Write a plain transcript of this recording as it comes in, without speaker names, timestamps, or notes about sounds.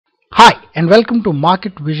and welcome to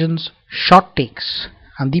MarketVision's Short Takes.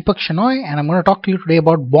 I'm Deepak Shenoy and I'm going to talk to you today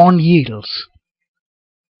about bond yields.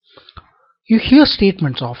 You hear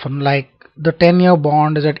statements often like the 10-year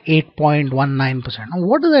bond is at 8.19%. Now,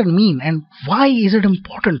 what does that mean and why is it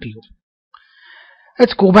important to you?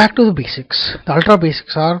 Let's go back to the basics. The ultra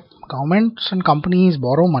basics are governments and companies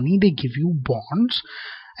borrow money, they give you bonds.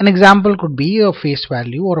 An example could be a face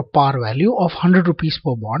value or a par value of 100 rupees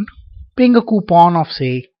per bond, paying a coupon of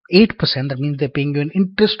say 8%. That means they're paying you an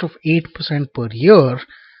interest of 8% per year,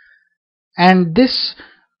 and this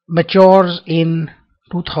matures in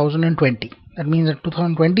 2020. That means in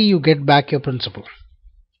 2020 you get back your principal.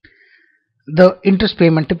 The interest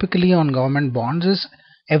payment typically on government bonds is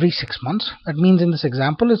every 6 months. That means in this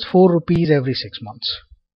example it's 4 rupees every 6 months,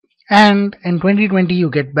 and in 2020 you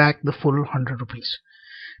get back the full 100 rupees.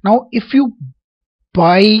 Now if you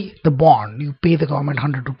buy the bond, you pay the government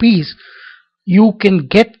 100 rupees, you can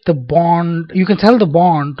get the bond, you can sell the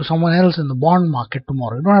bond to someone else in the bond market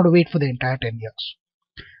tomorrow. You don't have to wait for the entire 10 years.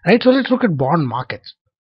 Right? So let's look at bond markets.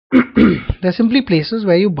 They're simply places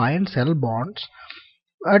where you buy and sell bonds,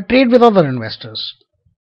 trade with other investors.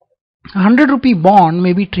 A 100 rupee bond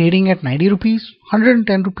may be trading at 90 rupees,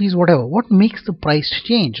 110 rupees, whatever. What makes the price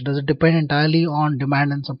change? Does it depend entirely on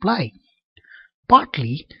demand and supply?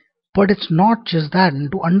 Partly, but it's not just that.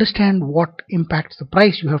 And to understand what impacts the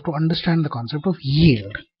price, you have to understand the concept of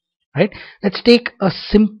yield. Right? Let's take a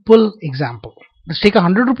simple example. Let's take a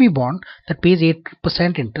 100 rupee bond that pays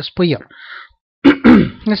 8% interest per year.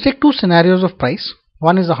 Let's take two scenarios of price.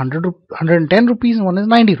 One is 110 rupees and one is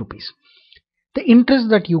 90 rupees. The interest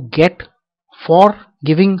that you get for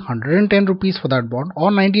giving 110 rupees for that bond or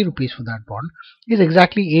 90 rupees for that bond is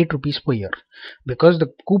exactly 8 rupees per year. Because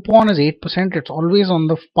the coupon is 8%, it's always on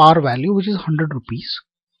the par value, which is 100 rupees.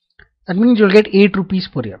 That means you'll get 8 rupees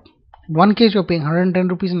per year. In one case you're paying 110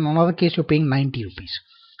 rupees, in another case you're paying 90 rupees.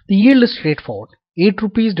 The yield is straightforward. 8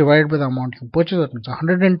 rupees divided by the amount you purchase, that means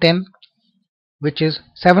 110, which is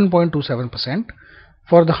 7.27%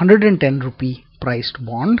 for the 110 rupee priced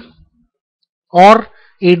bond, or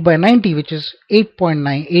 8 by 90, which is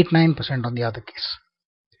 8.989% on the other case.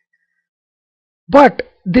 But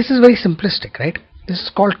this is very simplistic, right? This is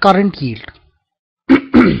called current yield.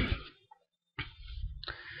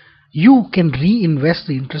 You can reinvest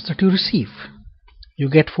the interest that you receive. You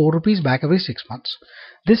get 4 rupees back every 6 months.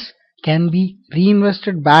 This can be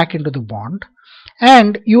reinvested back into the bond,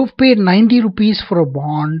 and you've paid 90 rupees for a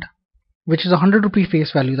bond which is a 100 rupee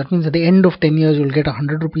face value. That means at the end of 10 years you'll get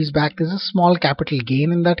 100 rupees back. There's a small capital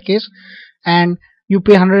gain in that case, and you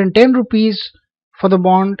pay 110 rupees for the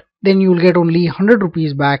bond, then you will get only 100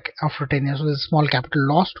 rupees back after 10 years. So there's a small capital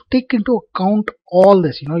loss. To take into account all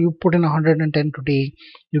this, you put in 110 today,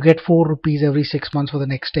 you get 4 rupees every 6 months for the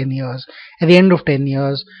next 10 years. At the end of 10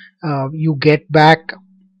 years, you get back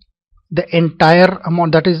the entire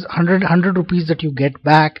amount, that is 100 rupees that you get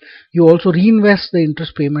back. You also reinvest the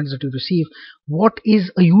interest payments that you receive. What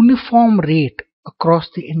is a uniform rate across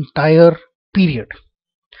the entire period?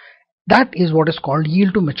 That is what is called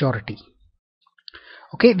yield to maturity.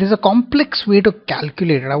 Okay, there's a complex way to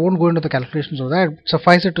calculate it. I won't go into the calculations of that.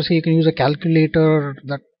 Suffice it to say, you can use a calculator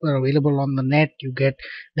that are available on the net. You get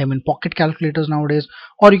them in pocket calculators nowadays,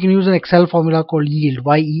 or you can use an Excel formula called yield,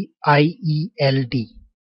 Y-E-I-E-L-D.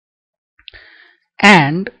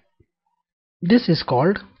 And this is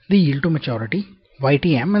called the yield to maturity,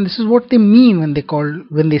 YTM, and this is what they mean when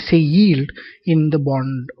they say yield in the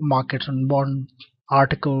bond markets and bond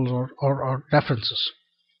articles or references.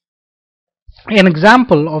 An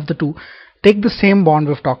example of the two, take the same bond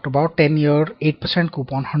we've talked about, 10-year 8%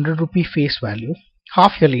 coupon, 100 rupee face value,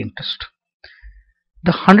 half yearly interest.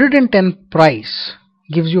 The 110 price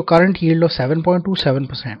gives you a current yield of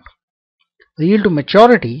 7.27%. The yield to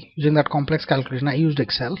maturity, using that complex calculation, I used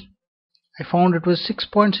Excel, I found it was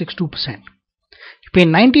 6.62%. You pay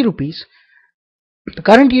 90 rupees, the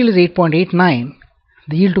current yield is 8.89,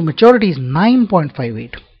 the yield to maturity is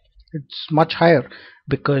 9.58. It's much higher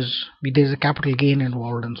because there's a capital gain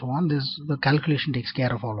involved and so on. The calculation takes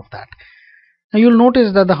care of all of that. Now you'll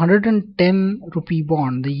notice that the 110 rupee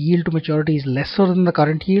bond, the yield to maturity is lesser than the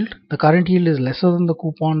current yield. The current yield is lesser than the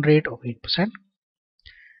coupon rate of 8%.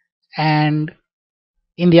 And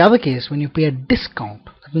in the other case, when you pay a discount,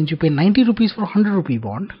 that means you pay 90 rupees for a 100 rupee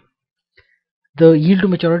bond, the yield to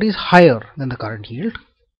maturity is higher than the current yield,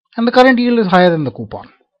 and the current yield is higher than the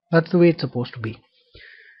coupon. That's the way it's supposed to be.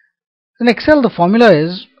 In Excel, the formula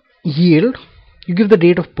is yield. You give the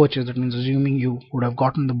date of purchase, that means assuming you would have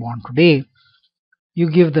gotten the bond today. You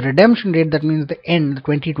give the redemption date, that means the end, the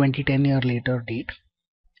 2020 10-year later date.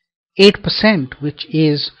 8%, which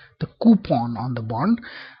is the coupon on the bond.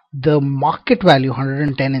 the market value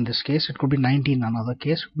 110 in this case, it could be 90 in another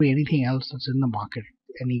case, it could be anything else that's in the market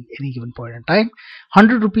any given point in time.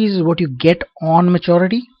 100 rupees is what you get on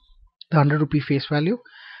maturity, the 100 rupee face value,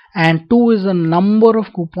 and 2 is the number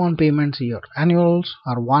of coupon payments a year. Annuals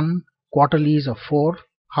are 1, quarterlies are 4,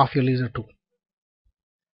 half yearlies are 2.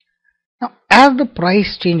 Now as the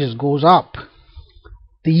price changes goes up,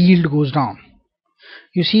 the yield goes down.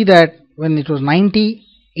 You see that when it was 90,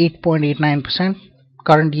 8.89%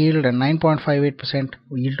 current yield and 9.58%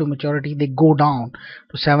 yield to maturity, they go down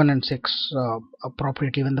to 7 and 6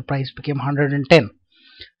 appropriately when the price became 110.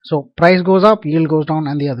 So price goes up, yield goes down,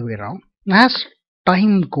 and the other way around. As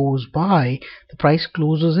time goes by, the price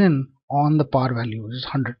closes in on the par value, which is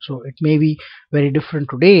 100. So it may be very different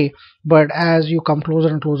today, but as you come closer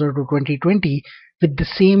and closer to 2020, with the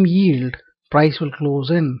same yield, price will close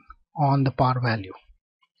in on the par value,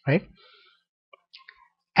 right?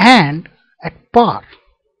 And at par,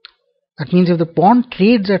 that means if the bond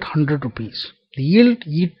trades at 100 rupees, the yield,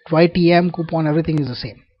 YTM, coupon, everything is the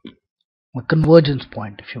same. A convergence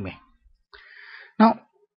point, if you may. Now,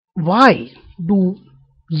 why do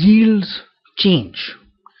yields change?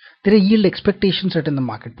 There are yield expectations set in the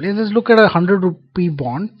marketplace. Let's look at a 100 rupee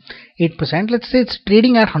bond, 8%. Let's say it's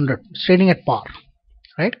trading at 100, it's trading at par,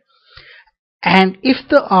 right? And if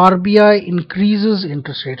the RBI increases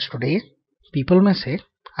interest rates today, people may say,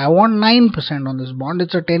 I want 9% on this bond.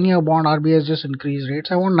 It's a 10-year bond. RBI has just increased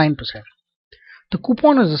rates. I want 9%. The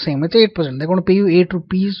coupon is the same. It's 8%. They're going to pay you 8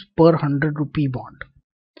 rupees per 100 rupee bond.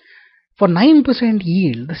 For 9%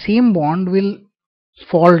 yield, the same bond will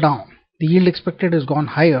fall down. The yield expected has gone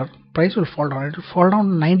higher. Price will fall down. It will fall down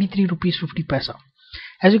to 93 rupees 50 paisa.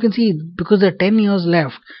 As you can see, because there are 10 years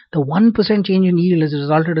left, the 1% change in yield has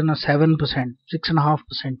resulted in a 7%, 6.5%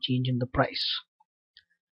 change in the price.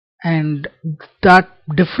 And that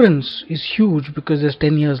difference is huge because there's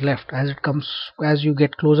 10 years left. As you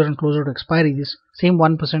get closer and closer to expiry, this same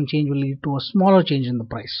 1% change will lead to a smaller change in the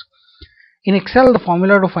price. In Excel, the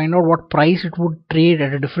formula to find out what price it would trade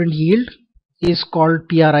at a different yield is called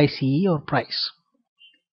PRICE, or price.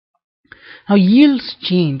 Now yields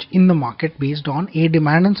change in the market based on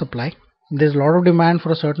demand and supply. There's a lot of demand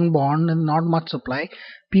for a certain bond and not much supply.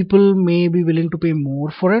 People may be willing to pay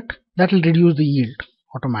more for it. That will reduce the yield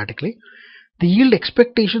automatically. The yield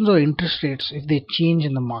expectations or interest rates, if they change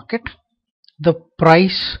in the market, the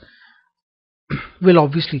price will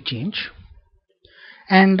obviously change.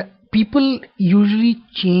 And people usually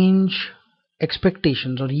change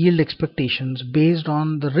expectations or yield expectations based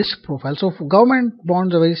on the risk profile. So if government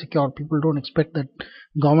bonds are very secure, people don't expect that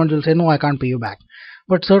government will say, no, I can't pay you back.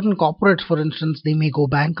 But certain corporates, for instance, they may go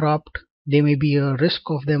bankrupt. There may be a risk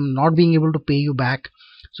of them not being able to pay you back.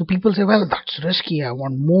 So people say, well, that's risky. I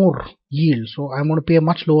want more yield, so I'm going to pay a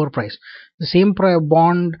much lower price. The same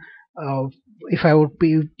bond, if I would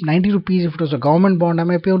pay 90 rupees if it was a government bond, I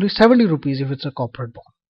may pay only 70 rupees if it's a corporate bond.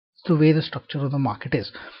 It's the way the structure of the market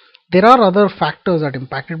is. There are other factors that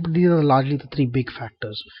impact it, but these are largely the three big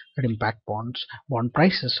factors that impact bond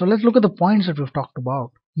prices. So let's look at the points that we've talked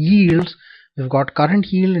about. Yields, we've got current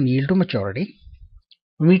yield and yield to maturity.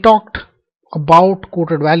 When we talked about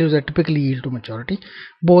quoted values that typically yield to maturity,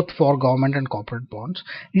 both for government and corporate bonds.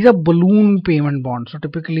 These are balloon payment bonds. So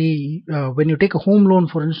typically when you take a home loan,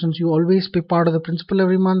 for instance, you always pay part of the principal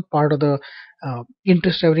every month, part of the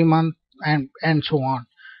interest every month, and so on.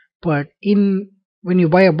 But when you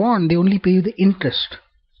buy a bond, they only pay you the interest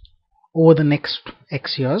over the next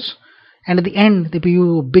X years, and at the end they pay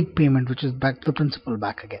you a big payment, which is back the principal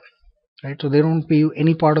back again. Right? So they don't pay you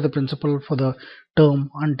any part of the principal for the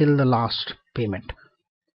term until the last payment.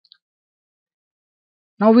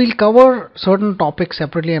 Now we'll cover certain topics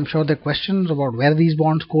separately. I'm sure there are questions about where these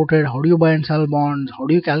bonds quoted, how do you buy and sell bonds, how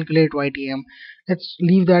do you calculate YTM. Let's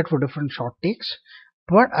leave that for different short takes.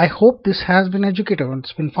 But I hope this has been educative and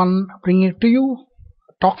it's been fun bringing it to you.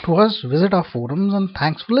 Talk to us, visit our forums, and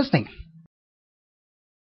thanks for listening.